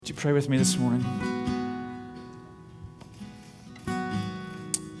Would you pray with me this morning?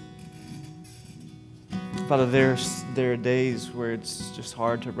 Father, there are days where it's just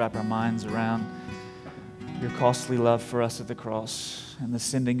hard to wrap our minds around your costly love for us at the cross and the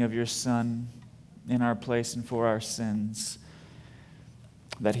sending of your Son in our place and for our sins.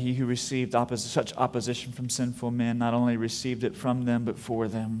 That he who received such opposition from sinful men not only received it from them, but for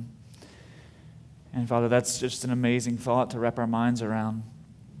them. And Father, that's just an amazing thought to wrap our minds around.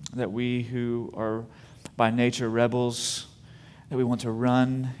 That we who are by nature rebels, that we want to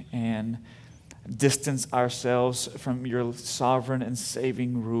run and distance ourselves from your sovereign and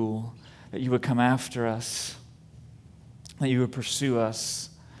saving rule, that you would come after us, that you would pursue us,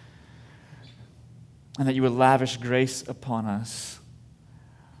 and that you would lavish grace upon us.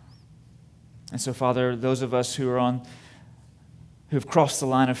 And so, Father, those of us who have crossed the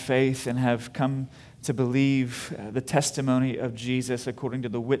line of faith and have come to believe the testimony of Jesus according to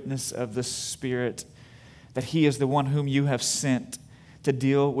the witness of the Spirit, that he is the one whom you have sent to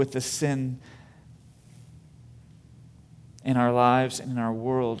deal with the sin in our lives and in our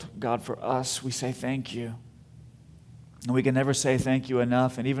world. God, for us, we say thank you. And we can never say thank you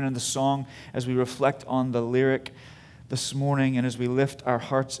enough. And even in the song, as we reflect on the lyric this morning and as we lift our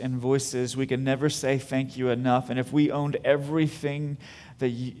hearts and voices, we can never say thank you enough. And if we owned everything that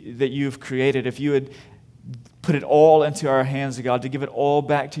you've created, if you had put it all into our hands, God, to give it all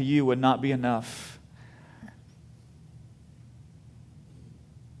back to you would not be enough.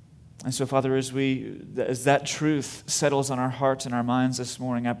 And so, Father, as that truth settles on our hearts and our minds this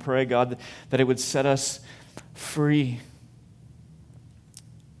morning, I pray, God, that it would set us free.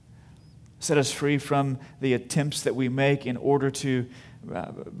 Set us free from the attempts that we make in order to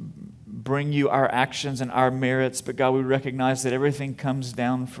bring you our actions and our merits. But God, we recognize that everything comes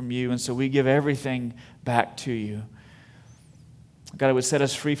down from you, and so we give everything back to you. God, it would set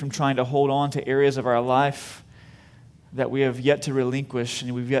us free from trying to hold on to areas of our life that we have yet to relinquish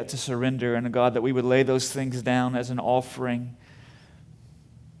and we've yet to surrender. And God, that we would lay those things down as an offering,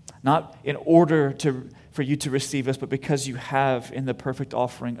 not in order for you to receive us, but because you have in the perfect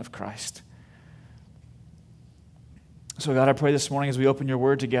offering of Christ. So God, I pray this morning as we open your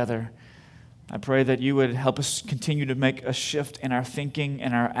word together, I pray that you would help us continue to make a shift in our thinking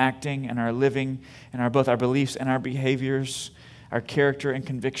and our acting and our living and both our beliefs and our behaviors, our character and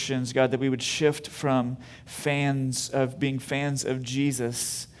convictions. God, that we would shift from being fans of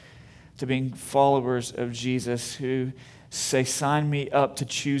Jesus to being followers of Jesus who say, sign me up to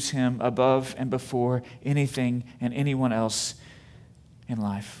choose him above and before anything and anyone else in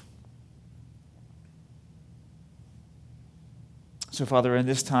life. So, Father, in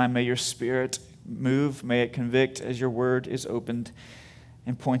this time, may your Spirit move, may it convict as your word is opened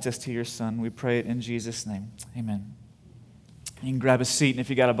and point us to your Son. We pray it in Jesus' name. Amen. You can grab a seat, and if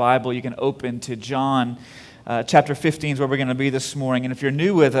you got a Bible, you can open to John chapter 15 is where we're going to be this morning. And if you're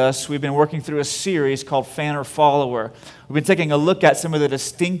new with us, we've been working through a series called Fan or Follower. We've been taking a look at some of the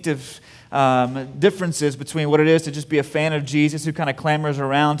distinctive differences between what it is to just be a fan of Jesus who kind of clamors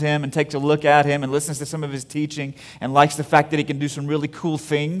around him and takes a look at him and listens to some of his teaching and likes the fact that he can do some really cool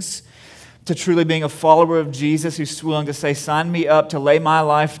things, to truly being a follower of Jesus who's willing to say, sign me up to lay my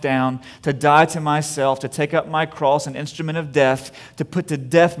life down, to die to myself, to take up my cross, an instrument of death, to put to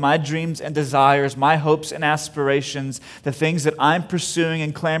death my dreams and desires, my hopes and aspirations, the things that I'm pursuing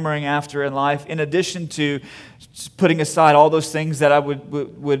and clamoring after in life, in addition to putting aside all those things that I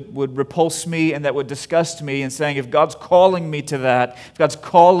would repulse me and that would disgust me, and saying, if God's calling me to that, if God's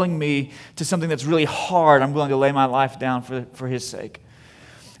calling me to something that's really hard, I'm willing to lay my life down for his sake.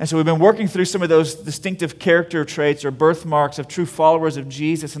 And so we've been working through some of those distinctive character traits or birthmarks of true followers of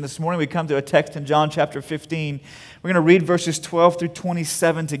Jesus. And this morning we come to a text in John chapter 15. We're going to read verses 12 through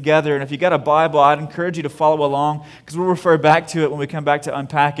 27 together. And if you got a Bible, I'd encourage you to follow along because we'll refer back to it when we come back to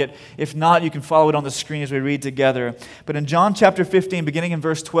unpack it. If not, you can follow it on the screen as we read together. But in John chapter 15, beginning in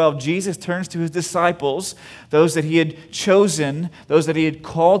verse 12, Jesus turns to his disciples, those that he had chosen, those that he had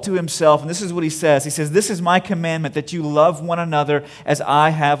called to himself. And this is what he says. He says, "This is my commandment, that you love one another as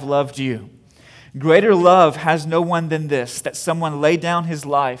I have loved you. Greater love has no one than this, that someone lay down his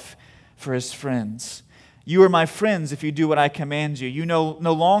life for his friends. You are my friends if you do what I command you. You no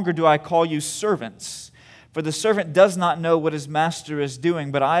longer do I call you servants, for the servant does not know what his master is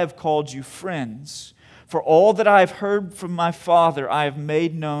doing, but I have called you friends. For all that I have heard from my Father I have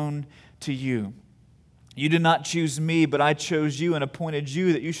made known to you. You did not choose me, but I chose you and appointed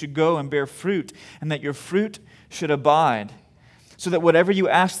you that you should go and bear fruit, and that your fruit should abide, so that whatever you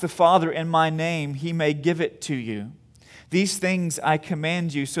ask the Father in my name, he may give it to you. These things I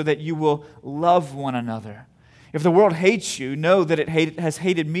command you so that you will love one another. If the world hates you, know that it has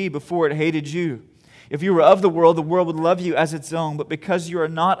hated me before it hated you. If you were of the world would love you as its own. But because you are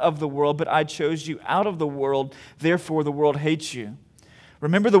not of the world, but I chose you out of the world, therefore the world hates you.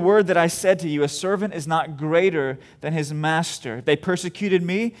 Remember the word that I said to you, a servant is not greater than his master. If they persecuted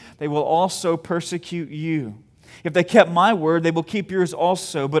me, they will also persecute you. If they kept my word, they will keep yours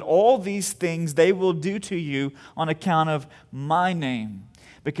also. But all these things they will do to you on account of my name,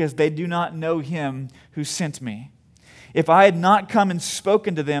 because they do not know him who sent me. If I had not come and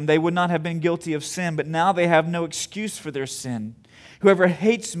spoken to them, they would not have been guilty of sin, but now they have no excuse for their sin. Whoever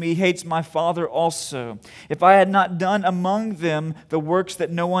hates me hates my Father also. If I had not done among them the works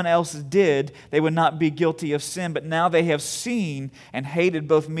that no one else did, they would not be guilty of sin, but now they have seen and hated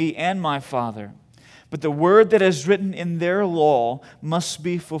both me and my Father. But the word that is written in their law must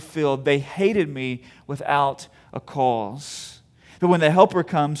be fulfilled. They hated me without a cause. But when the Helper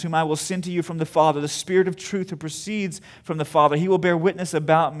comes, whom I will send to you from the Father, the Spirit of truth who proceeds from the Father, he will bear witness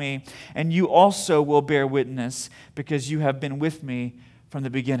about me, and you also will bear witness, because you have been with me from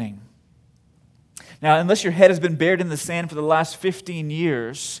the beginning. Now, unless your head has been buried in the sand for the last 15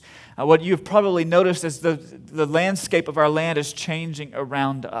 years, what you've probably noticed is the landscape of our land is changing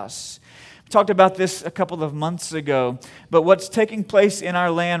around us. Talked about this a couple of months ago, but what's taking place in our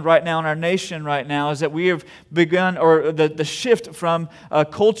land right now, in our nation right now, is that we have begun, or the shift from a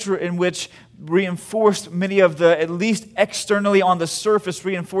culture in which reinforced many of the, at least externally on the surface,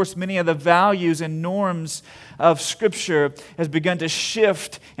 reinforced many of the values and norms of Scripture, has begun to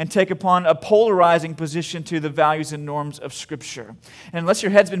shift and take upon a polarizing position to the values and norms of Scripture. And unless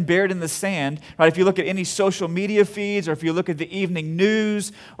your head's been buried in the sand, right, if you look at any social media feeds, or if you look at the evening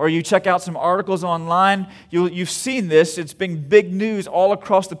news, or you check out some articles online, you've seen this. It's been big news all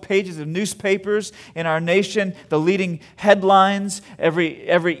across the pages of newspapers in our nation, the leading headlines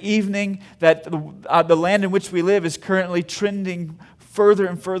every evening, that the land in which we live is currently trending further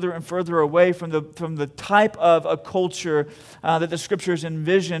and further and further away from the type of a culture that the Scriptures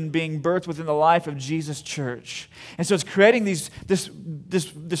envision being birthed within the life of Jesus' church. And so it's creating this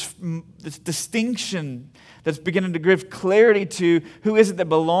distinction that's beginning to give clarity to who is it that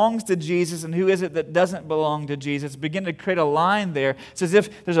belongs to Jesus and who is it that doesn't belong to Jesus. Begin to create a line there. It's as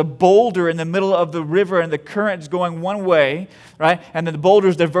if there's a boulder in the middle of the river and the current is going one way, right? And then the boulder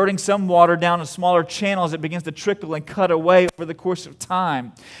is diverting some water down a smaller channel as it begins to trickle and cut away over the course of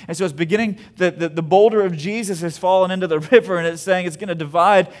time. And so it's beginning, the boulder of Jesus has fallen into the river, and it's saying it's going to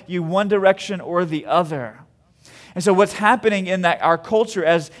divide you one direction or the other. And so what's happening in our culture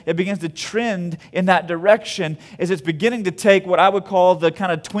as it begins to trend in that direction is it's beginning to take what I would call the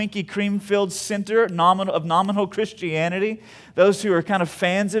kind of Twinkie cream-filled center of nominal Christianity. Those who are kind of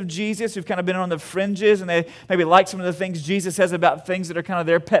fans of Jesus, who've kind of been on the fringes, and they maybe like some of the things Jesus says about things that are kind of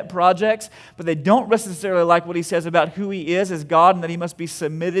their pet projects, but they don't necessarily like what he says about who he is as God and that he must be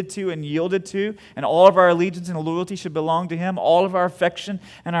submitted to and yielded to, and all of our allegiance and loyalty should belong to him. All of our affection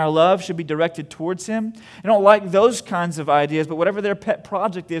and our love should be directed towards him. They don't like those kinds of ideas, but whatever their pet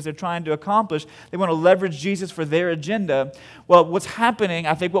project is they're trying to accomplish, they want to leverage Jesus for their agenda. Well, what's happening,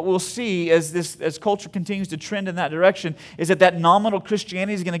 I think what we'll see as culture continues to trend in that direction, is that nominal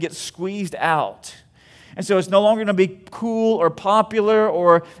Christianity is going to get squeezed out. And so it's no longer going to be cool or popular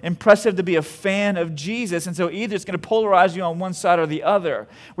or impressive to be a fan of Jesus. And so either it's going to polarize you on one side or the other,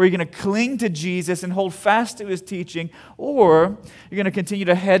 where you're going to cling to Jesus and hold fast to his teaching, or you're going to continue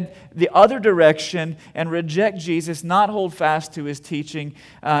to head the other direction and reject Jesus, not hold fast to his teaching,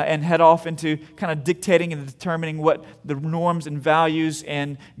 and head off into kind of dictating and determining what the norms and values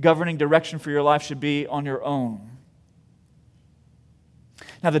and governing direction for your life should be on your own.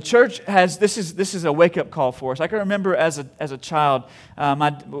 Now the church has, this is a wake-up call for us. I can remember as a child, I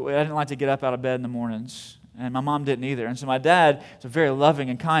didn't like to get up out of bed in the mornings, and my mom didn't either. And so my dad is a very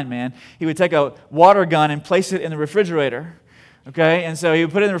loving and kind man. He would take a water gun and place it in the refrigerator. Okay, and so he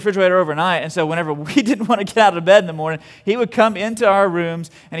would put it in the refrigerator overnight, and so whenever we didn't want to get out of bed in the morning, he would come into our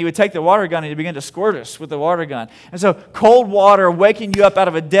rooms, and he would take the water gun, and he'd begin to squirt us with the water gun. And so cold water waking you up out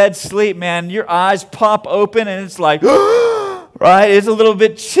of a dead sleep, man, your eyes pop open, and it's like, right? It's a little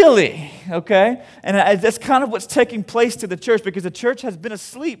bit chilly, okay? And that's kind of what's taking place to the church, because the church has been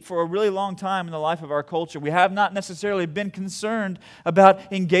asleep for a really long time in the life of our culture. We have not necessarily been concerned about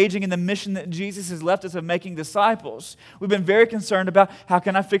engaging in the mission that Jesus has left us of making disciples. We've been very concerned about how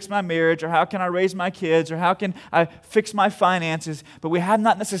can I fix my marriage, or how can I raise my kids, or how can I fix my finances, but we have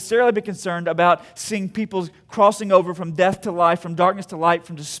not necessarily been concerned about seeing people crossing over from death to life, from darkness to light,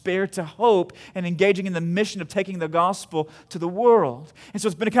 from despair to hope, and engaging in the mission of taking the gospel to the world. And so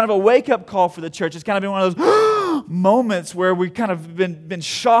it's been a kind of a wake-up wake-up call for the church. It's kind of been one of those moments where we've kind of been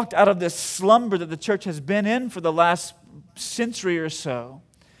shocked out of this slumber that the church has been in for the last century or so.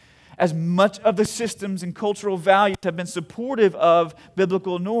 As much of the systems and cultural values have been supportive of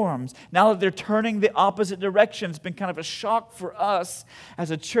biblical norms, now that they're turning the opposite direction, it's been kind of a shock for us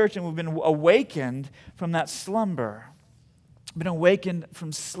as a church, and we've been awakened from that slumber. Been awakened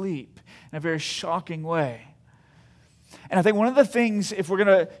from sleep in a very shocking way. And I think one of the things, if we're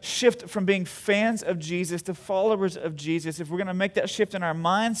going to shift from being fans of Jesus to followers of Jesus, if we're going to make that shift in our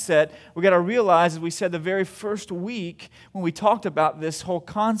mindset, we've got to realize, as we said the very first week when we talked about this whole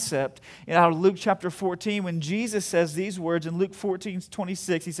concept, in out of Luke chapter 14, when Jesus says these words in Luke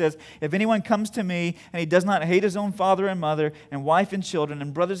 14:26, he says, "If anyone comes to me and he does not hate his own father and mother and wife and children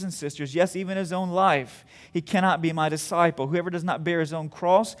and brothers and sisters, yes, even his own life, he cannot be my disciple. Whoever does not bear his own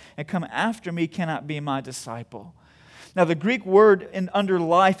cross and come after me cannot be my disciple." Now, the Greek word under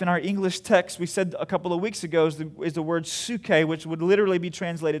life in our English text, we said a couple of weeks ago, is the word suke, which would literally be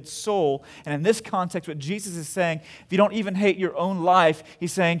translated soul. And in this context, what Jesus is saying, if you don't even hate your own life,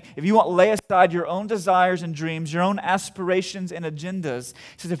 he's saying, if you want to lay aside your own desires and dreams, your own aspirations and agendas,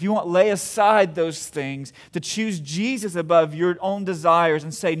 he says, if you want to lay aside those things, to choose Jesus above your own desires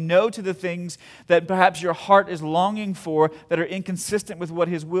and say no to the things that perhaps your heart is longing for that are inconsistent with what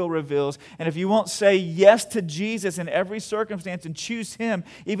his will reveals, and if you won't say yes to Jesus in every circumstance and choose him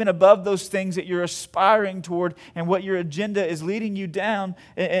even above those things that you're aspiring toward and what your agenda is leading you down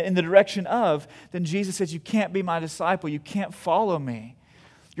in the direction of, then Jesus says, you can't be my disciple. You can't follow me.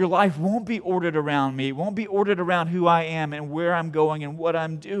 Your life won't be ordered around me. It won't be ordered around who I am and where I'm going and what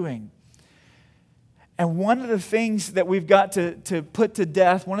I'm doing. And one of the things that we've got to put to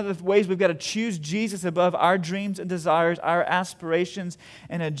death, one of the ways we've got to choose Jesus above our dreams and desires, our aspirations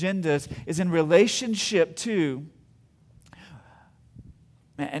and agendas, is in relationship to,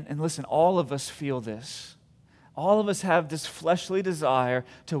 and listen, all of us feel this. All of us have this fleshly desire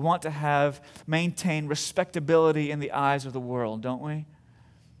to want to maintain respectability in the eyes of the world, don't we?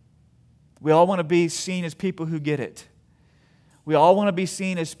 We all want to be seen as people who get it. We all want to be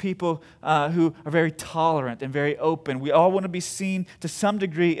seen as people who are very tolerant and very open. We all want to be seen to some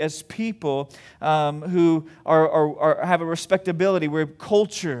degree as people who have a respectability. We're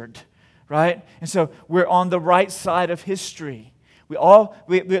cultured, right? And so we're on the right side of history.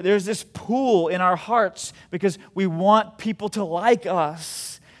 There's this pull in our hearts because we want people to like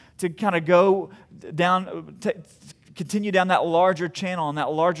us, to kind of go down, continue down that larger channel and that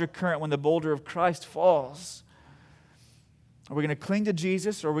larger current when the boulder of Christ falls. Are we going to cling to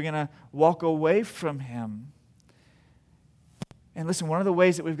Jesus, or are we going to walk away from him? And listen, one of the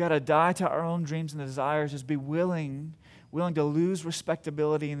ways that we've got to die to our own dreams and desires is be willing to lose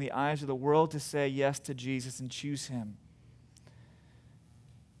respectability in the eyes of the world to say yes to Jesus and choose him.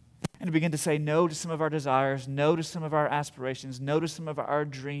 And to begin to say no to some of our desires, no to some of our aspirations, no to some of our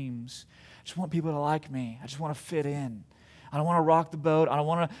dreams. I just want people to like me. I just want to fit in. I don't want to rock the boat. I don't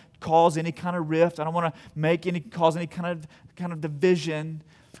want to cause any kind of rift. I don't want to cause any kind of division.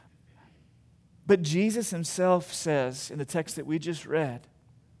 But Jesus himself says in the text that we just read,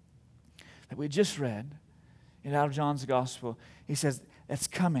 out of John's Gospel, he says, that's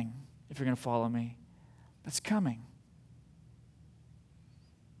coming if you're going to follow me. That's coming.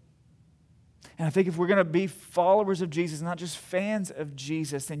 And I think if we're going to be followers of Jesus, not just fans of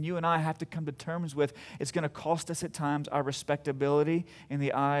Jesus, then you and I have to come to terms with it's going to cost us at times our respectability in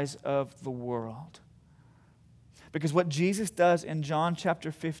the eyes of the world. Because what Jesus does in John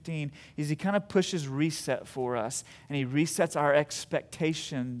chapter 15 is he kind of pushes reset for us, and he resets our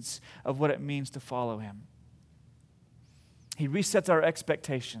expectations of what it means to follow him. He resets our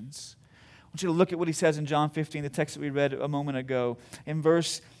expectations. I want you to look at what he says in John 15, the text that we read a moment ago. In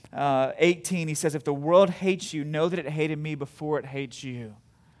verse 18, he says, if the world hates you, know that it hated me before it hates you.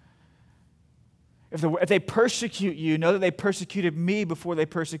 If they persecute you, know that they persecuted me before they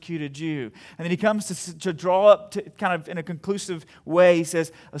persecuted you. And then he comes to draw up to kind of in a conclusive way. He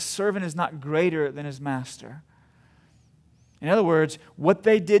says, a servant is not greater than his master. In other words, what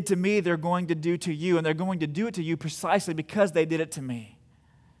they did to me, they're going to do to you. And they're going to do it to you precisely because they did it to me.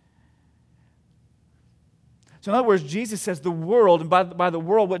 So in other words, Jesus says the world, and by the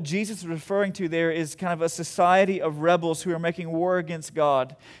world, what Jesus is referring to there is kind of a society of rebels who are making war against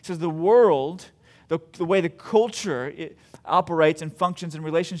God. He says the world, the way the culture operates and functions in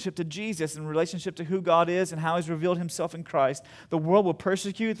relationship to Jesus, in relationship to who God is and how he's revealed himself in Christ, the world will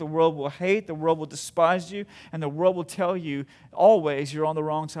persecute, the world will hate, the world will despise you, and the world will tell you always you're on the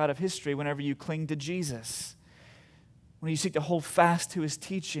wrong side of history whenever you cling to Jesus, when you seek to hold fast to his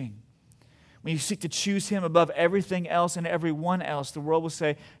teaching. when you seek to choose Him above everything else and everyone else, the world will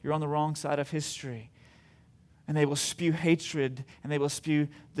say you're on the wrong side of history. And they will spew hatred, and they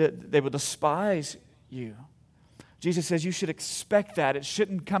will despise you. Jesus says you should expect that. It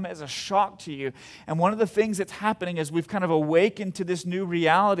shouldn't come as a shock to you. And one of the things that's happening as we've kind of awakened to this new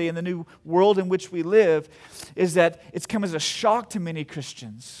reality and the new world in which we live is that it's come as a shock to many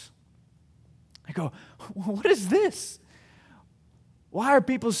Christians. I go, what is this? Why are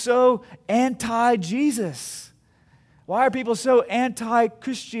people so anti-Jesus? Why are people so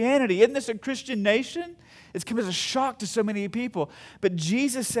anti-Christianity? Isn't this a Christian nation? It's come as a shock to so many people. But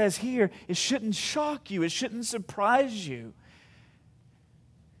Jesus says here, it shouldn't shock you. It shouldn't surprise you.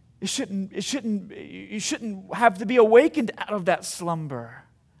 You shouldn't have to be awakened out of that slumber.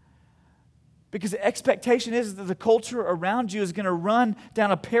 Because the expectation is that the culture around you is going to run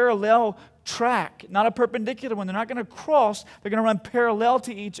down a parallel track, not a perpendicular one. They're not going to cross. They're going to run parallel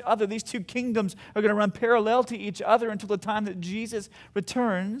to each other. These two kingdoms are going to run parallel to each other until the time that Jesus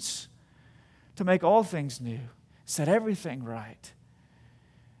returns to make all things new, set everything right.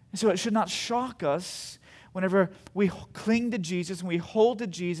 And so it should not shock us whenever we cling to Jesus and we hold to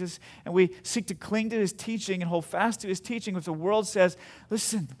Jesus and we seek to cling to His teaching and hold fast to His teaching. If the world says,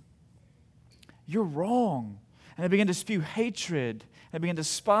 listen, you're wrong, and they begin to spew hatred, they begin to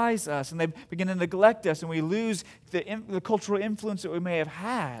despise us, and they begin to neglect us, and we lose the cultural influence that we may have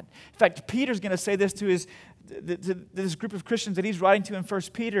had. In fact, Peter's going to say this to this group of Christians that he's writing to in 1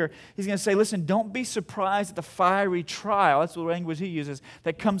 Peter. He's going to say, listen, don't be surprised at the fiery trial, that's the language he uses,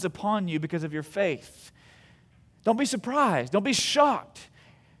 that comes upon you because of your faith. Don't be surprised. Don't be shocked.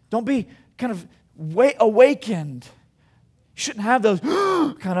 Don't be kind of awakened. You shouldn't have those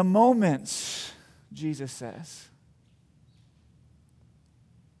kind of moments, Jesus says.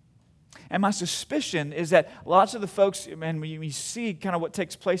 And my suspicion is that lots of the folks, man, when you see kind of what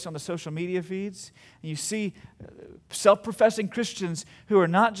takes place on the social media feeds, and you see self-professing Christians who are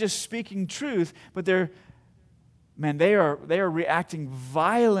not just speaking truth, but they are reacting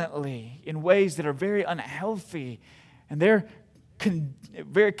violently in ways that are very unhealthy, and they're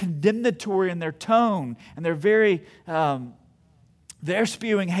very condemnatory in their tone, and they're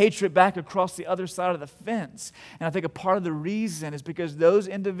spewing hatred back across the other side of the fence. And I think a part of the reason is because those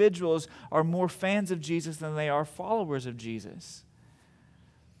individuals are more fans of Jesus than they are followers of Jesus.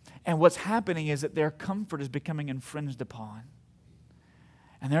 And what's happening is that their comfort is becoming infringed upon.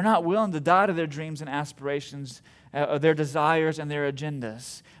 And they're not willing to die to their dreams and aspirations, their desires and their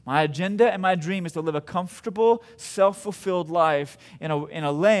agendas. My agenda and my dream is to live a comfortable, self-fulfilled life in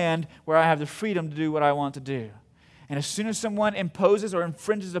a land where I have the freedom to do what I want to do. And as soon as someone imposes or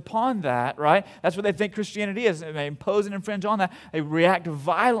infringes upon that, right, that's what they think Christianity is. They impose and infringe on that. They react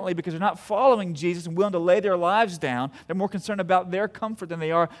violently because they're not following Jesus and willing to lay their lives down. They're more concerned about their comfort than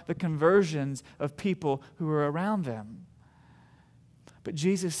they are the conversions of people who are around them. But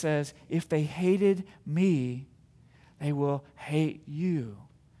Jesus says, if they hated me, they will hate you.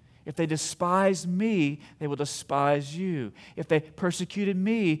 If they despise me, they will despise you. If they persecuted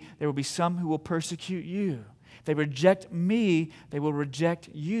me, there will be some who will persecute you. If they reject me, they will reject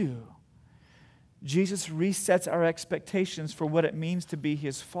you. Jesus resets our expectations for what it means to be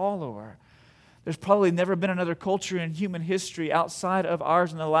His follower. There's probably never been another culture in human history outside of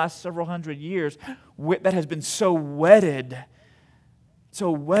ours in the last several hundred years that has been so wedded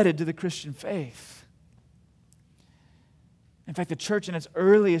to the Christian faith. In fact, the church from its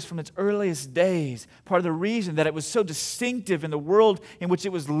earliest days, part of the reason that it was so distinctive in the world in which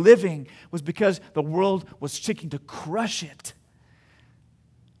it was living was because the world was seeking to crush it.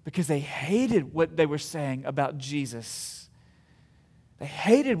 Because they hated what they were saying about Jesus. They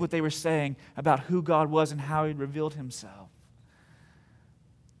hated what they were saying about who God was and how He revealed Himself.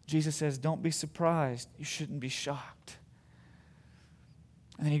 Jesus says, don't be surprised. You shouldn't be shocked.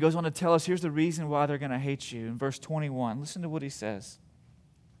 And then He goes on to tell us, here's the reason why they're going to hate you. In verse 21, listen to what He says.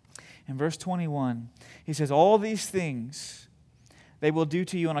 In verse 21, He says, all these things they will do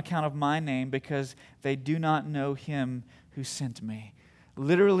to you on account of my name because they do not know Him who sent me.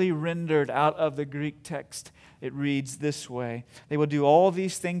 Literally rendered out of the Greek text, it reads this way. They will do all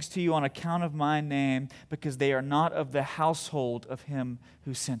these things to you on account of my name because they are not of the household of Him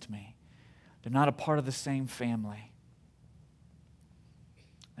who sent me. They're not a part of the same family.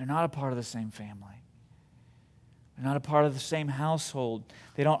 They're not a part of the same family. They're not a part of the same household.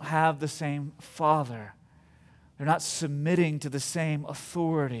 They don't have the same father. They're not submitting to the same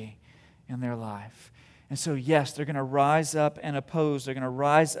authority in their life. And so, yes, they're going to rise up and oppose. They're going to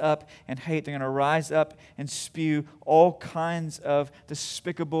rise up and hate. They're going to rise up and spew all kinds of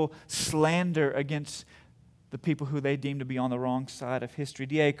despicable slander against the people who they deemed to be on the wrong side of history.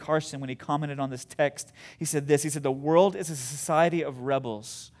 D.A. Carson, when he commented on this text, he said this. He said, "The world is a society of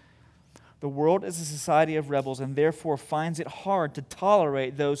rebels. The world is a society of rebels and therefore finds it hard to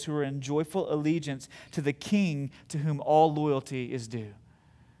tolerate those who are in joyful allegiance to the king to whom all loyalty is due."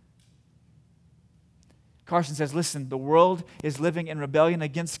 Carson says, listen, the world is living in rebellion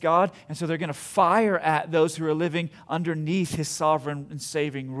against God, and so they're going to fire at those who are living underneath His sovereign and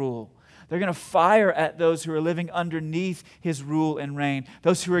saving rule. They're going to fire at those who are living underneath His rule and reign.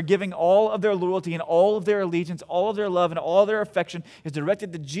 Those who are giving all of their loyalty and all of their allegiance, all of their love and all of their affection is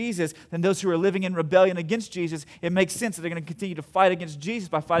directed to Jesus. Then those who are living in rebellion against Jesus, it makes sense that they're going to continue to fight against Jesus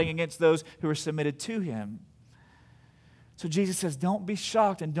by fighting against those who are submitted to Him. So Jesus says, don't be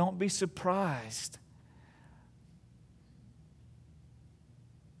shocked and don't be surprised,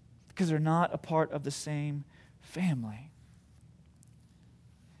 because they're not a part of the same family.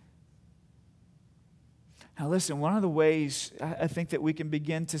 Now listen, one of the ways I think that we can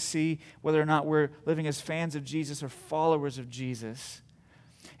begin to see whether or not we're living as fans of Jesus or followers of Jesus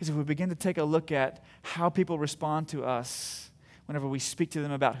is if we begin to take a look at how people respond to us whenever we speak to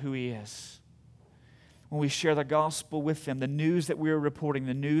them about who He is. When we share the gospel with them, the news that we are reporting,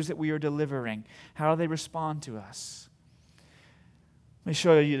 the news that we are delivering, how do they respond to us? Let me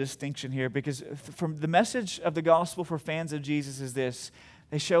show you a distinction here, because from the message of the gospel for fans of Jesus is this.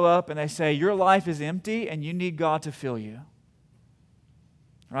 They show up and they say, your life is empty and you need God to fill you.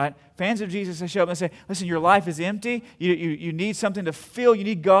 Right? Fans of Jesus, they show up and they say, listen, your life is empty. You need something to fill. You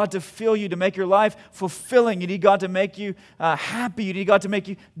need God to fill you, to make your life fulfilling. You need God to make you happy. You need God to make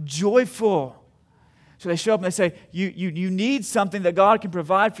you joyful. So they show up and they say, you need something that God can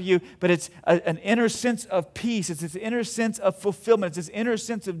provide for you, but it's an inner sense of peace. It's this inner sense of fulfillment. It's this inner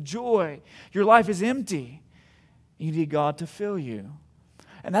sense of joy. Your life is empty. You need God to fill you.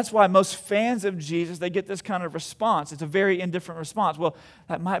 And that's why most fans of Jesus, they get this kind of response. It's a very indifferent response. Well,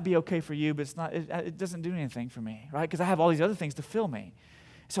 that might be okay for you, but it doesn't do anything for me, right? Because I have all these other things to fill me.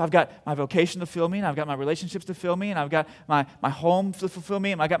 So I've got my vocation to fill me, and I've got my relationships to fill me, and I've got my home to fulfill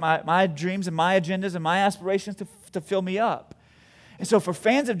me, and I've got my dreams and my agendas and my aspirations to fill me up. And so for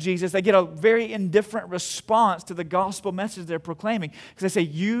fans of Jesus, they get a very indifferent response to the gospel message they're proclaiming. Because they say,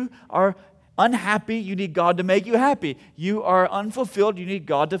 you are unhappy, you need God to make you happy. You are unfulfilled, you need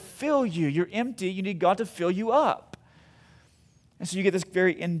God to fill you. You're empty, you need God to fill you up. And so you get this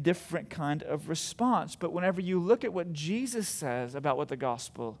very indifferent kind of response. But whenever you look at what Jesus says about what the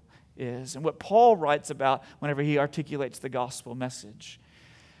gospel is, and what Paul writes about whenever he articulates the gospel message,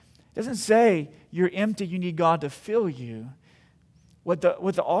 it doesn't say you're empty, you need God to fill you. What the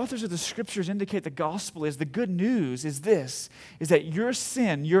authors of the Scriptures indicate the gospel is, the good news is this, is that your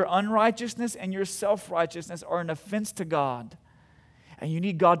sin, your unrighteousness, and your self-righteousness are an offense to God. And you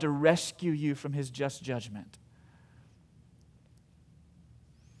need God to rescue you from His just judgment.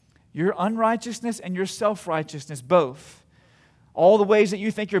 Your unrighteousness and your self-righteousness, both, all the ways that you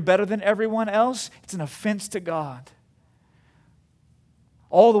think you're better than everyone else, it's an offense to God.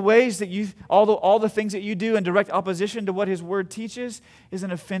 All the ways that all the things that you do in direct opposition to what His Word teaches is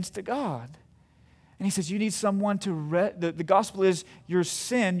an offense to God. And He says you need someone to, the gospel is your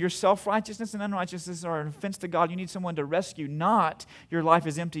sin, your self-righteousness and unrighteousness are an offense to God. You need someone to rescue, not your life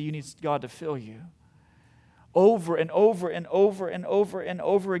is empty, you need God to fill you. Over and over and over and over and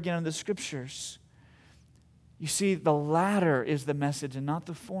over again in the Scriptures. You see, the latter is the message and not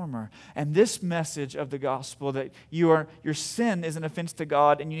the former. And this message of the gospel, that your sin is an offense to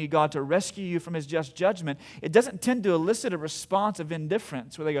God and you need God to rescue you from His just judgment, it doesn't tend to elicit a response of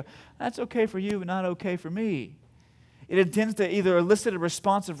indifference where they go, that's okay for you, but not okay for me. It intends to either elicit a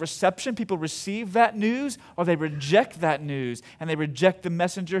response of reception, people receive that news, or they reject that news and they reject the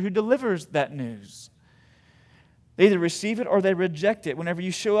messenger who delivers that news. They either receive it or they reject it. Whenever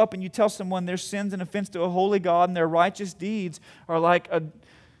you show up and you tell someone their sins and offense to a holy God and their righteous deeds are like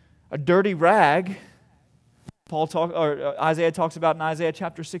a dirty rag, Isaiah talks about in Isaiah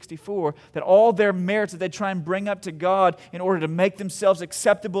chapter 64, that all their merits that they try and bring up to God in order to make themselves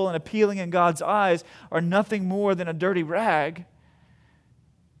acceptable and appealing in God's eyes are nothing more than a dirty rag.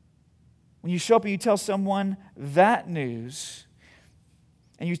 When you show up and you tell someone that news,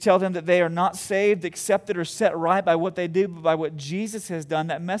 and you tell them that they are not saved, accepted, or set right by what they do, but by what Jesus has done,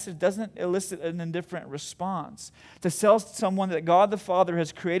 that message doesn't elicit an indifferent response. To tell someone that God the Father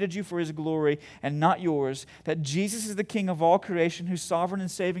has created you for His glory and not yours, that Jesus is the King of all creation whose sovereign and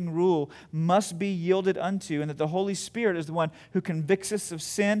saving rule must be yielded unto, and that the Holy Spirit is the one who convicts us of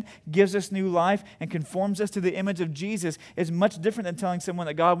sin, gives us new life, and conforms us to the image of Jesus, is much different than telling someone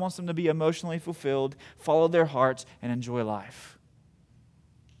that God wants them to be emotionally fulfilled, follow their hearts, and enjoy life.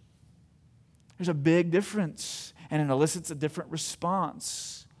 There's a big difference, and it elicits a different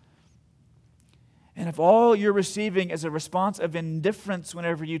response. And if all you're receiving is a response of indifference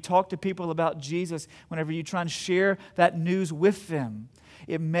whenever you talk to people about Jesus, whenever you try and share that news with them,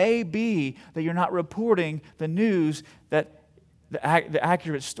 it may be that you're not reporting the news, that the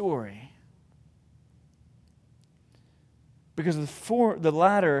accurate story. Because the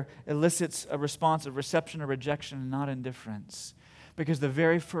latter elicits a response of reception or rejection and not indifference. Because the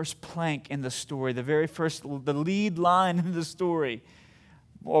very first plank in the story, the lead line in the story,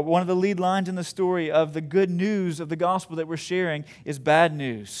 or one of the lead lines in the story of the good news of the gospel that we're sharing is bad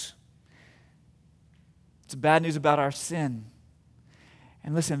news. It's bad news about our sin.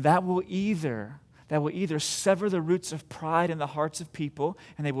 And listen, that will either sever the roots of pride in the hearts of people,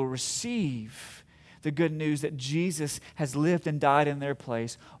 and they will receive the good news that Jesus has lived and died in their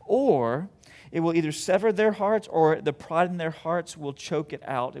place, or it will either sever their hearts, or the pride in their hearts will choke it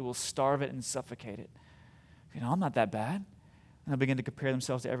out. It will starve it and suffocate it. I'm not that bad. And they'll begin to compare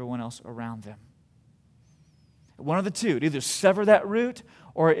themselves to everyone else around them. One of the two, it either sever that root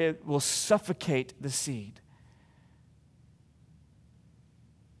or it will suffocate the seed.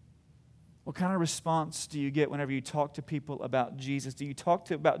 What kind of response do you get whenever you talk to people about Jesus? Do you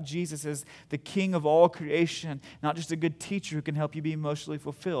talk about Jesus as the King of all creation, not just a good teacher who can help you be emotionally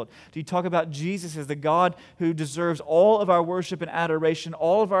fulfilled? Do you talk about Jesus as the God who deserves all of our worship and adoration,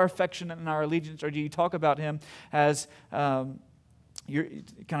 all of our affection and our allegiance? Or do you talk about Him as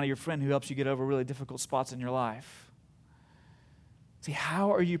your friend who helps you get over really difficult spots in your life? See,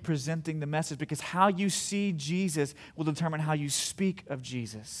 how are you presenting the message? Because how you see Jesus will determine how you speak of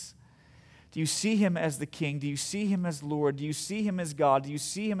Jesus. Do you see Him as the King? Do you see Him as Lord? Do you see Him as God? Do you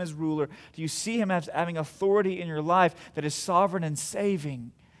see Him as ruler? Do you see Him as having authority in your life that is sovereign and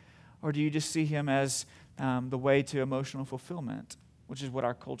saving? Or do you just see Him as the way to emotional fulfillment, which is what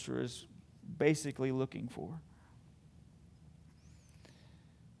our culture is basically looking for?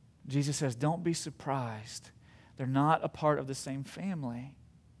 Jesus says, don't be surprised. They're not a part of the same family.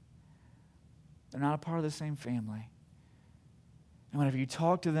 They're not a part of the same family. And whenever you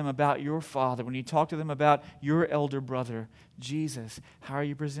talk to them about your father, when you talk to them about your elder brother, Jesus, how are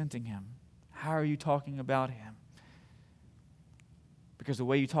you presenting Him? How are you talking about Him? Because the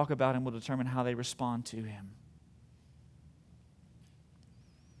way you talk about Him will determine how they respond to Him.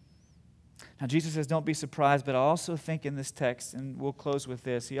 Now, Jesus says, don't be surprised, but I also think in this text, and we'll close with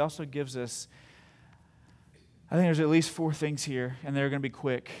this, He also gives us, I think there's at least 4 things here, and they're going to be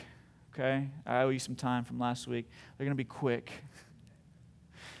quick, okay? I owe you some time from last week. They're going to be quick.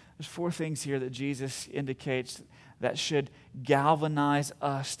 There's 4 things here that Jesus indicates that should galvanize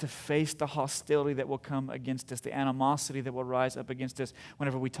us to face the hostility that will come against us, the animosity that will rise up against us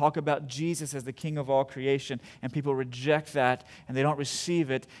whenever we talk about Jesus as the King of all creation, and people reject that and they don't receive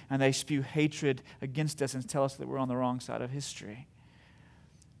it, and they spew hatred against us and tell us that we're on the wrong side of history.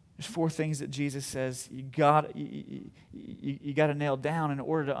 There's 4 things that Jesus says you got to nail down in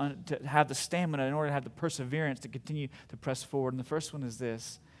order to have the stamina, in order to have the perseverance to continue to press forward. And the first one is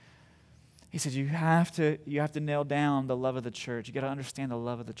this. He says you have to nail down the love of the church. You got to understand the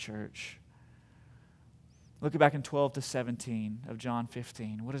love of the church. Look back in 12 to 17 of John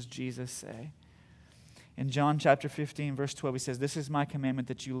 15. What does Jesus say? In John chapter 15, verse 12, He says, "This is my commandment,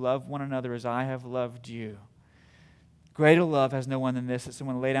 that you love one another as I have loved you. Greater love has no one than this, that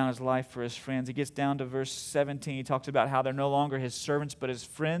someone lay down his life for his friends." He gets down to verse 17. He talks about how they're no longer His servants, but His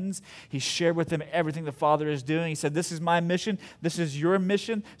friends. He shared with them everything the Father is doing. He said, this is my mission. This is your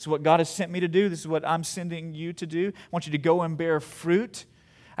mission. This is what God has sent me to do. This is what I'm sending you to do. I want you to go and bear fruit.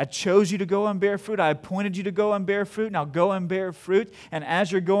 I chose you to go and bear fruit. I appointed you to go and bear fruit. Now go and bear fruit. And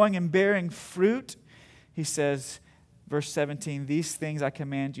as you're going and bearing fruit, He says, verse 17, "These things I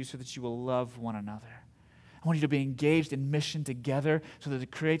command you so that you will love one another." I want you to be engaged in mission together so that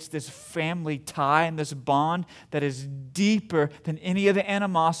it creates this family tie and this bond that is deeper than any of the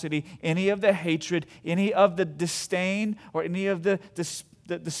animosity, any of the hatred, any of the disdain, or any of the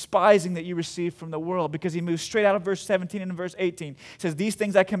despising that you receive from the world. Because He moves straight out of verse 17 into verse 18. He says, "These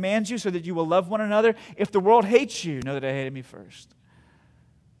things I command you so that you will love one another. If the world hates you, know that it hated me first."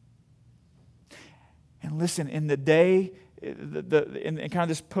 And listen, in the day, in kind of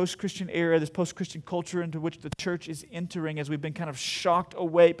this post-Christian era, this post-Christian culture into which the church is entering, as we've been kind of shocked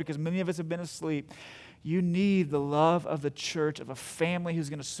awake because many of us have been asleep, you need the love of the church, of a family who's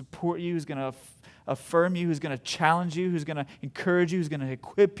going to support you, who's going to affirm you, who's going to challenge you, who's going to encourage you, who's going to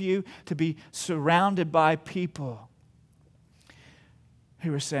equip you to be surrounded by people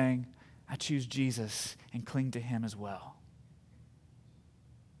who are saying, "I choose Jesus," and cling to Him as well.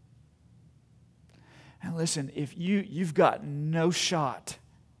 And listen, if you've got no shot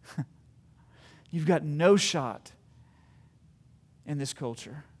You've got no shot in this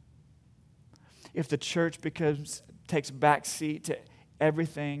culture. If the church takes back seat to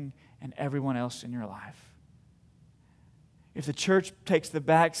everything and everyone else in your life. If the church takes the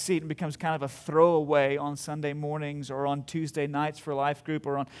back seat and becomes kind of a throwaway on Sunday mornings or on Tuesday nights for life group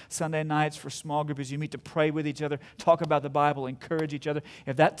or on Sunday nights for small group as you meet to pray with each other, talk about the Bible, encourage each other,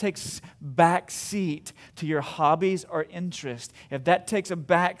 if that takes back seat to your hobbies or interest, if that takes a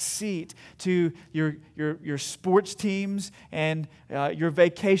back seat to your sports teams and your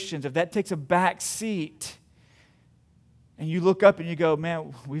vacations, if that takes a back seat and you look up and you go,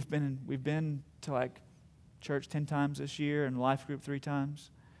 man, we've been to like church 10 times this year and life group 3 times.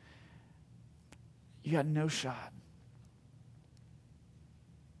 You got no shot.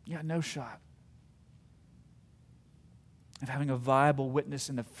 You got no shot of having a viable witness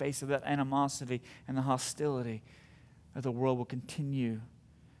in the face of that animosity and the hostility that the world will continue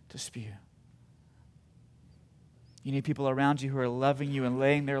to spew. You need people around you who are loving you and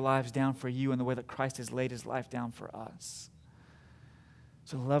laying their lives down for you in the way that Christ has laid his life down for us.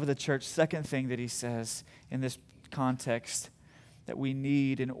 So the love of the church, second thing that he says in this context that we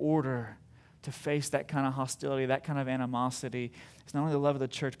need in order to face that kind of hostility, that kind of animosity, is not only the love of the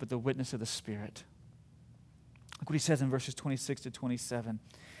church, but the witness of the Spirit. Look what he says in verses 26 to 27.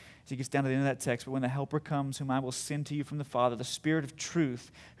 As he gets down to the end of that text, but when the Helper comes, whom I will send to you from the Father, the Spirit of truth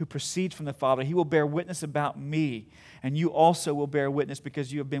who proceeds from the Father, he will bear witness about me, and you also will bear witness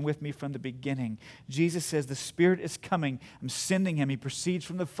because you have been with me from the beginning. Jesus says, the Spirit is coming. I'm sending him. He proceeds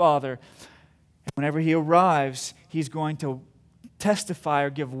from the Father. And whenever he arrives, he's going to testify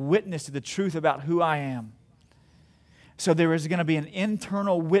or give witness to the truth about who I am. So there is going to be an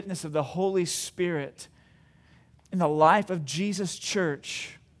internal witness of the Holy Spirit in the life of Jesus'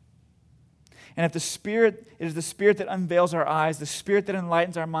 church. And if the Spirit, it is the Spirit that unveils our eyes, the Spirit that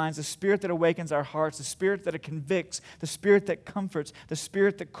enlightens our minds, the Spirit that awakens our hearts, the Spirit that convicts, the Spirit that comforts, the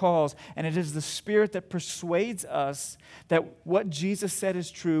Spirit that calls, and it is the Spirit that persuades us that what Jesus said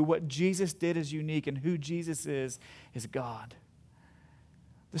is true, what Jesus did is unique, and who Jesus is God.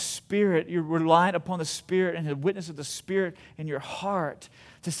 The Spirit, you're relying upon the Spirit and the witness of the Spirit in your heart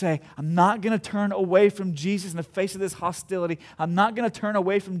to say, I'm not going to turn away from Jesus in the face of this hostility. I'm not going to turn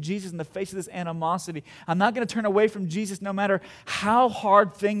away from Jesus in the face of this animosity. I'm not going to turn away from Jesus no matter how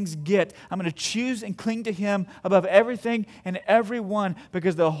hard things get. I'm going to choose and cling to him above everything and everyone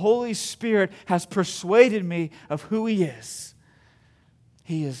because the Holy Spirit has persuaded me of who he is.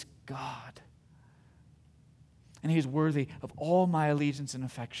 He is God. And he is worthy of all my allegiance and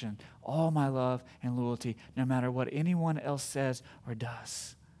affection, all my love and loyalty, no matter what anyone else says or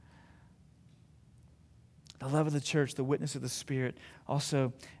does. The love of the church, the witness of the Spirit,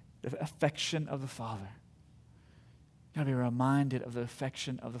 also the affection of the Father. You've got to be reminded of the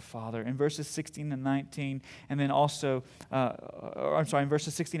affection of the Father. In verses 16 and 19, and then also, in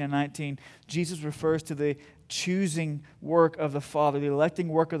verses 16 and 19, Jesus refers to the choosing work of the Father, the electing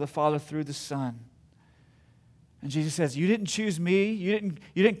work of the Father through the Son. And Jesus says, you didn't choose me. You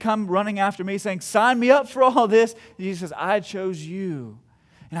didn't come running after me saying, sign me up for all this. And Jesus says, I chose you.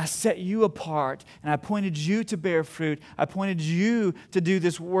 And I set you apart. And I appointed you to bear fruit. I appointed you to do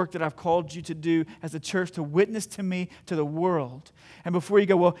this work that I've called you to do as a church, to witness to me, to the world. And before you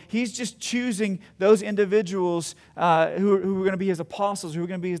go, well, he's just choosing those individuals who are going to be his apostles, who are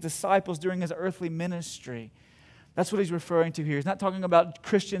going to be his disciples during his earthly ministry. That's what he's referring to here. He's not talking about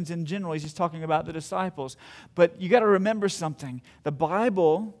Christians in general. He's just talking about the disciples. But you got to remember something. The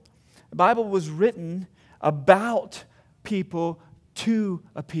Bible was written about people to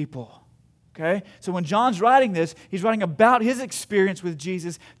a people. Okay? So when John's writing this, he's writing about his experience with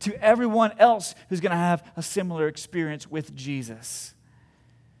Jesus to everyone else who's going to have a similar experience with Jesus.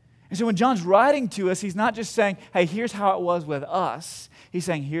 And so when John's writing to us, he's not just saying, hey, here's how it was with us. He's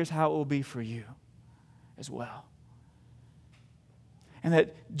saying, here's how it will be for you as well. And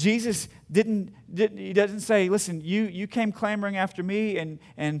that Jesus he doesn't say, listen, you came clamoring after me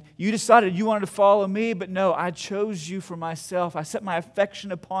and you decided you wanted to follow me, but no, I chose you for myself. I set my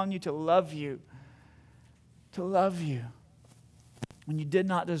affection upon you to love you. To love you. When you did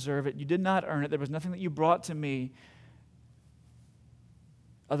not deserve it, you did not earn it, there was nothing that you brought to me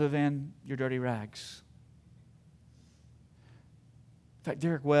other than your dirty rags. In fact,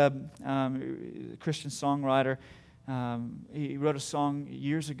 Derek Webb, a Christian songwriter, he wrote a song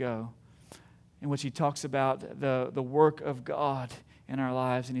years ago in which he talks about the work of God in our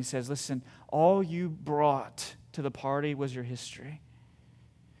lives. And he says, listen, all you brought to the party was your history.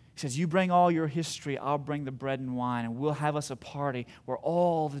 He says, you bring all your history, I'll bring the bread and wine, and we'll have us a party where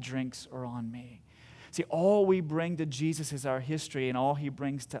all the drinks are on me. See, all we bring to Jesus is our history, and all he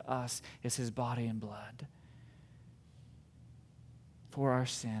brings to us is his body and blood for our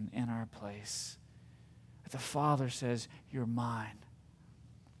sin in our place. The Father says, you're mine.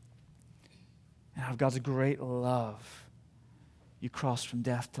 And out of God's great love, you cross from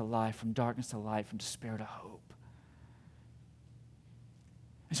death to life, from darkness to light, from despair to hope.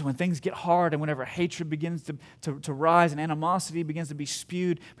 And so when things get hard and whenever hatred begins to rise and animosity begins to be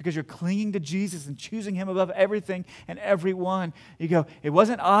spewed because you're clinging to Jesus and choosing him above everything and everyone, you go, it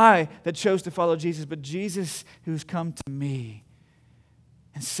wasn't I that chose to follow Jesus, but Jesus who's come to me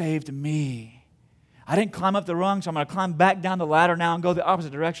and saved me. I didn't climb up the rung, so I'm going to climb back down the ladder now and go the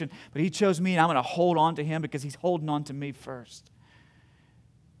opposite direction. But he chose me, and I'm going to hold on to him because he's holding on to me first.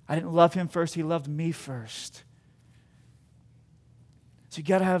 I didn't love him first. He loved me first. So you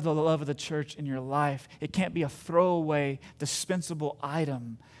got to have the love of the church in your life. It can't be a throwaway, dispensable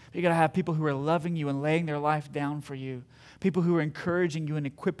item. You got to have people who are loving you and laying their life down for you. People who are encouraging you and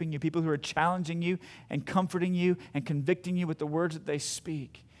equipping you. People who are challenging you and comforting you and convicting you with the words that they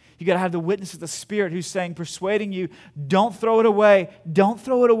speak. You got to have the witness of the Spirit who's saying, persuading you, don't throw it away, don't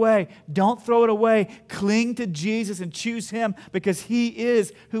throw it away, don't throw it away. Cling to Jesus and choose him because he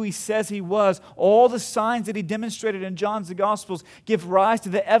is who he says he was. All the signs that he demonstrated in John's Gospels give rise to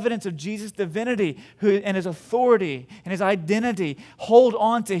the evidence of Jesus' divinity and his authority and his identity. Hold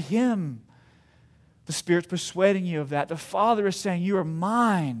on to him. The Spirit's persuading you of that. The Father is saying, you are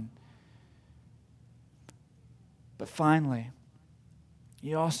mine. But finally,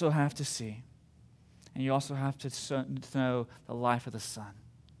 you also have to see, and you also have to know the life of the Son.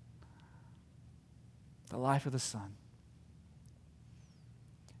 The life of the Son.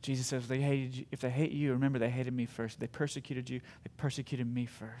 Jesus says, if they hate you, remember they hated me first. If they persecuted you, they persecuted me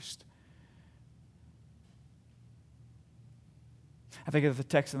first. I think of the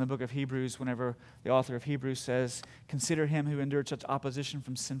text in the book of Hebrews whenever the author of Hebrews says, consider him who endured such opposition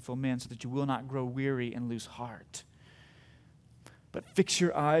from sinful men so that you will not grow weary and lose heart. But fix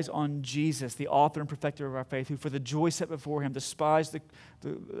your eyes on Jesus, the author and perfecter of our faith, who for the joy set before him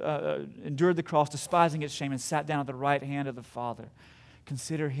endured the cross, despising its shame, and sat down at the right hand of the Father.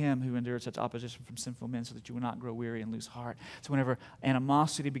 Consider him who endured such opposition from sinful men so that you will not grow weary and lose heart. So whenever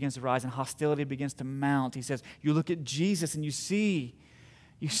animosity begins to rise and hostility begins to mount, he says, you look at Jesus and you see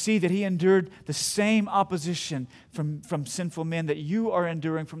that he endured the same opposition from sinful men that you are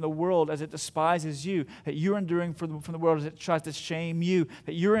enduring from the world as it despises you, that you're enduring from the world as it tries to shame you,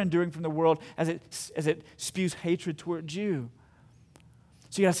 that you're enduring from the world as it spews hatred towards you.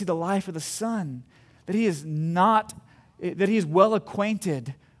 So you got to see the life of the Son, that he is well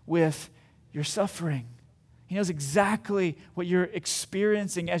acquainted with your suffering. He knows exactly what you're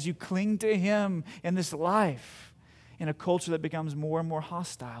experiencing as you cling to him in this life, in a culture that becomes more and more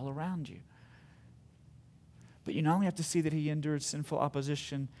hostile around you. But you not only have to see that he endured sinful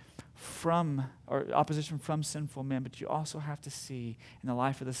opposition from sinful men, but you also have to see in the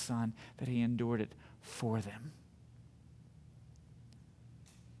life of the Son that he endured it for them.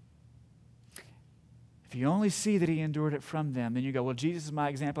 If you only see that he endured it from them, then you go, well, Jesus is my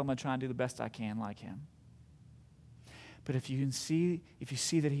example. I'm going to try and do the best I can like him. But if you see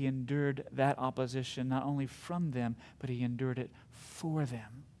that he endured that opposition not only from them, but he endured it for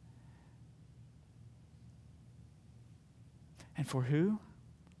them. And for who?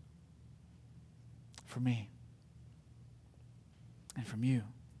 For me. And from you.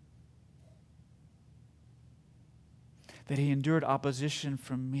 That he endured opposition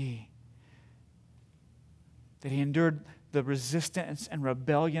from me. That he endured the resistance and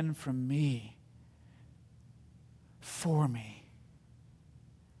rebellion from me. For me.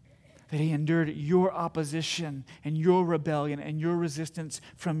 That he endured your opposition and your rebellion and your resistance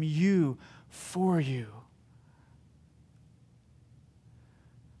from you for you.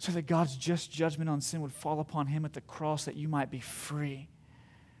 So that God's just judgment on sin would fall upon him at the cross that you might be free.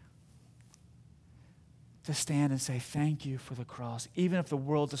 To stand and say, thank you for the cross. Even if the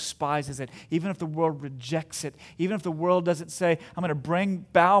world despises it, even if the world rejects it, even if the world doesn't say, I'm going to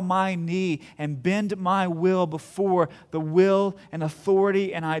bow my knee and bend my will before the will and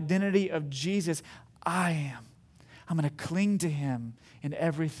authority and identity of Jesus, I am. I'm going to cling to him in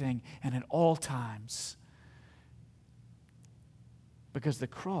everything and at all times. Because the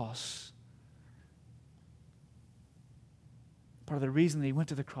cross, part of the reason that he went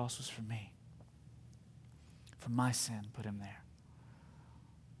to the cross was for me. For my sin, put him there.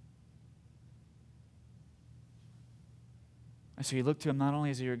 And so you look to him not only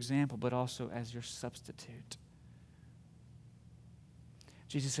as your example, but also as your substitute.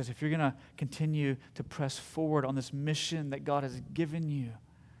 Jesus says, if you're going to continue to press forward on this mission that God has given you,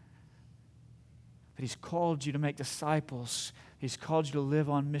 that He's called you to make disciples. He's called you to live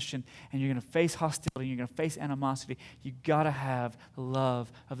on mission, and you're going to face hostility, you're going to face animosity. You've got to have the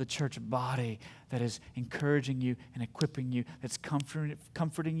love of the church body that is encouraging you and equipping you, that's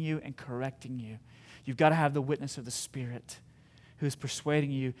comforting you and correcting you. You've got to have the witness of the Spirit who is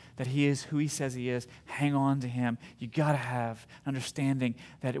persuading you that He is who He says He is. Hang on to Him. You've got to have an understanding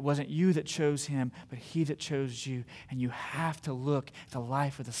that it wasn't you that chose Him, but He that chose you. And you have to look at the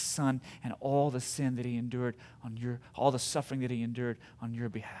life of the Son and all the sin that He endured all the suffering that He endured on your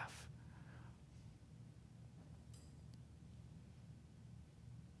behalf.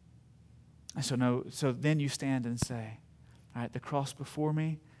 And so then you stand and say, all right, the cross before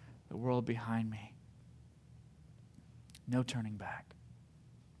me, the world behind me. No turning back.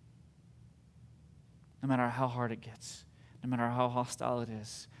 No matter how hard it gets, no matter how hostile it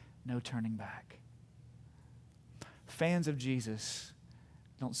is, no turning back. Fans of Jesus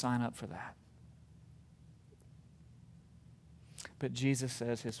don't sign up for that. But Jesus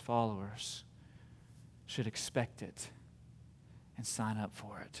says His followers should expect it and sign up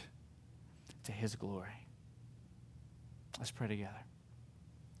for it to His glory. Let's pray together.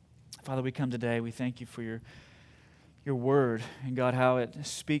 Father, we come today, we thank You for Your word, and God, how it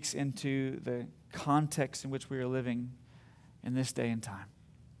speaks into the context in which we are living in this day and time.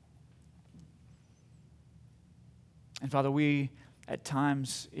 And Father, we at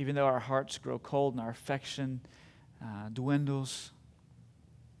times, even though our hearts grow cold and our affection dwindles,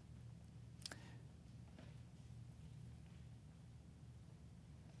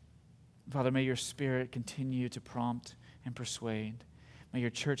 Father, may Your Spirit continue to prompt and persuade. May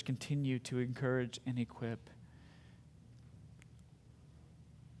Your church continue to encourage and equip.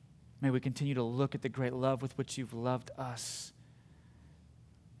 May we continue to look at the great love with which You've loved us.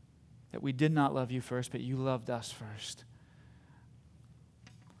 That we did not love You first, but You loved us first.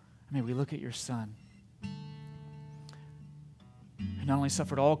 May we look at Your Son, who not only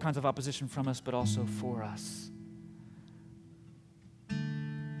suffered all kinds of opposition from us, but also for us.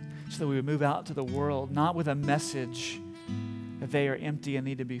 So that we would move out to the world, not with a message that they are empty and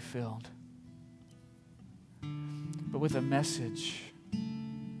need to be filled, but with a message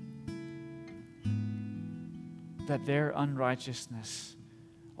that their unrighteousness,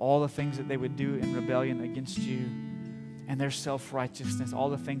 all the things that they would do in rebellion against You, and their self-righteousness, all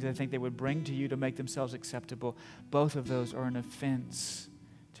the things they think they would bring to You to make themselves acceptable, both of those are an offense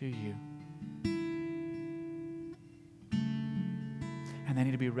to You. And they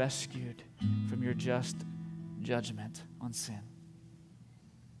need to be rescued from Your just judgment on sin.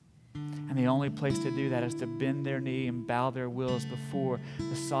 And the only place to do that is to bend their knee and bow their wills before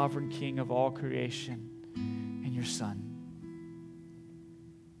the sovereign King of all creation, Your Son.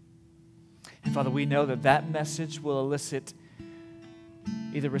 And Father, we know that that message will elicit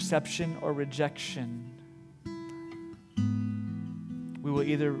either reception or rejection. We will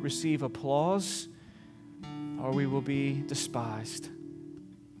either receive applause or we will be despised.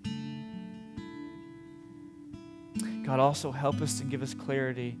 God, also help us and give us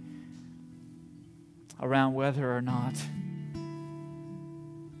clarity around whether or not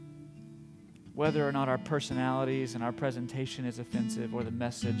our personalities and our presentation is offensive, or the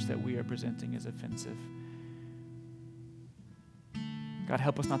message that we are presenting is offensive. God,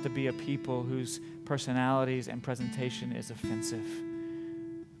 help us not to be a people whose personalities and presentation is offensive,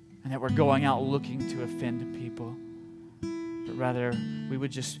 and that we're going out looking to offend people, but rather we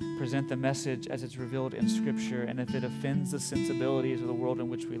would just present the message as it's revealed in Scripture. And if it offends the sensibilities of the world in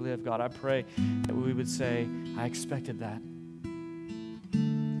which we live, God, I pray that we would say, I expected that.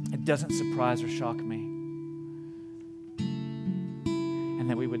 It doesn't surprise or shock me. And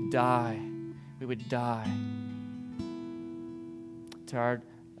that we would die to our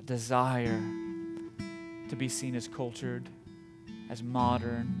desire to be seen as cultured, as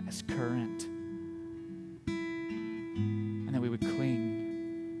modern, as current. And that we would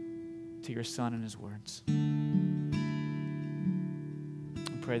cling to Your Son and His words.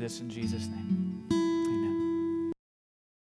 I pray this in Jesus' name.